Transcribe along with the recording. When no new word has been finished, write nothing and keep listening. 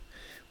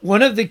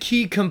One of the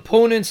key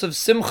components of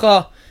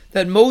Simcha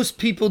that most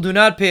people do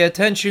not pay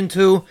attention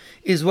to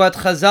is what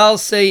Chazal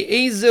say,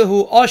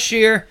 Eizehu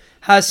Ashir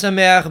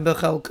Hasameach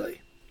Bechelkai.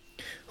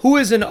 Who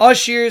is an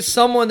Ashir?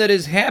 Someone that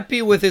is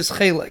happy with his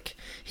chelik.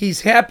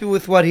 He's happy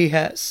with what he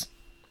has.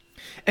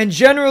 And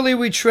generally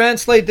we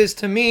translate this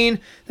to mean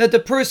that the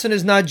person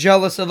is not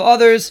jealous of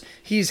others.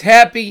 He's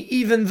happy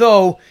even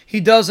though he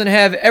doesn't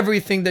have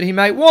everything that he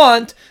might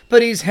want,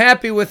 but he's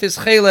happy with his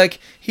chelik.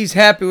 He's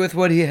happy with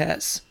what he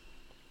has.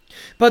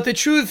 But the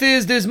truth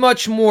is, there's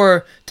much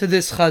more to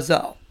this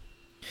chazal.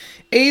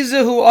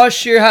 Eizehu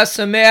ashir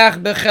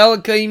hasameach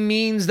bechelkai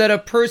means that a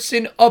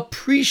person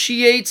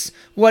appreciates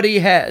what he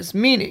has,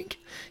 meaning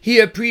he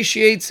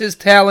appreciates his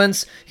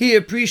talents, he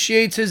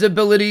appreciates his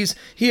abilities,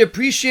 he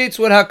appreciates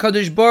what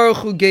HaKadosh Baruch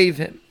Hu gave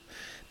him.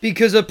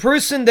 Because a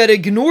person that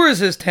ignores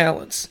his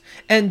talents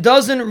and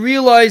doesn't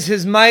realize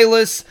his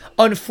milas,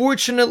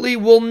 unfortunately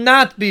will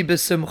not be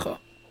besimcha.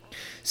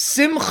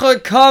 Simcha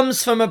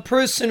comes from a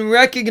person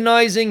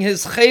recognizing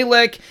his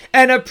chelek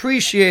and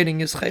appreciating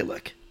his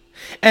chelek.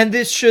 And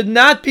this should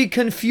not be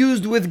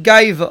confused with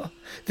gaiva.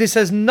 This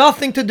has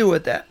nothing to do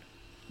with that.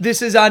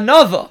 This is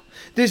anava.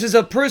 This is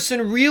a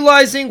person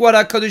realizing what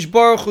HaKadosh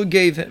Baruch Hu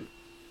gave him.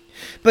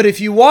 But if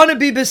you want to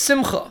be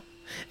besimcha,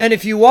 and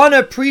if you want to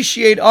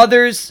appreciate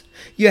others,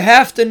 you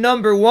have to,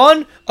 number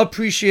one,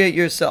 appreciate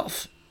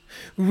yourself.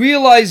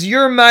 Realize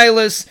your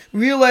milas,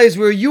 realize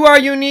where you are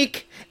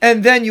unique,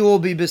 and then you will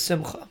be besimcha.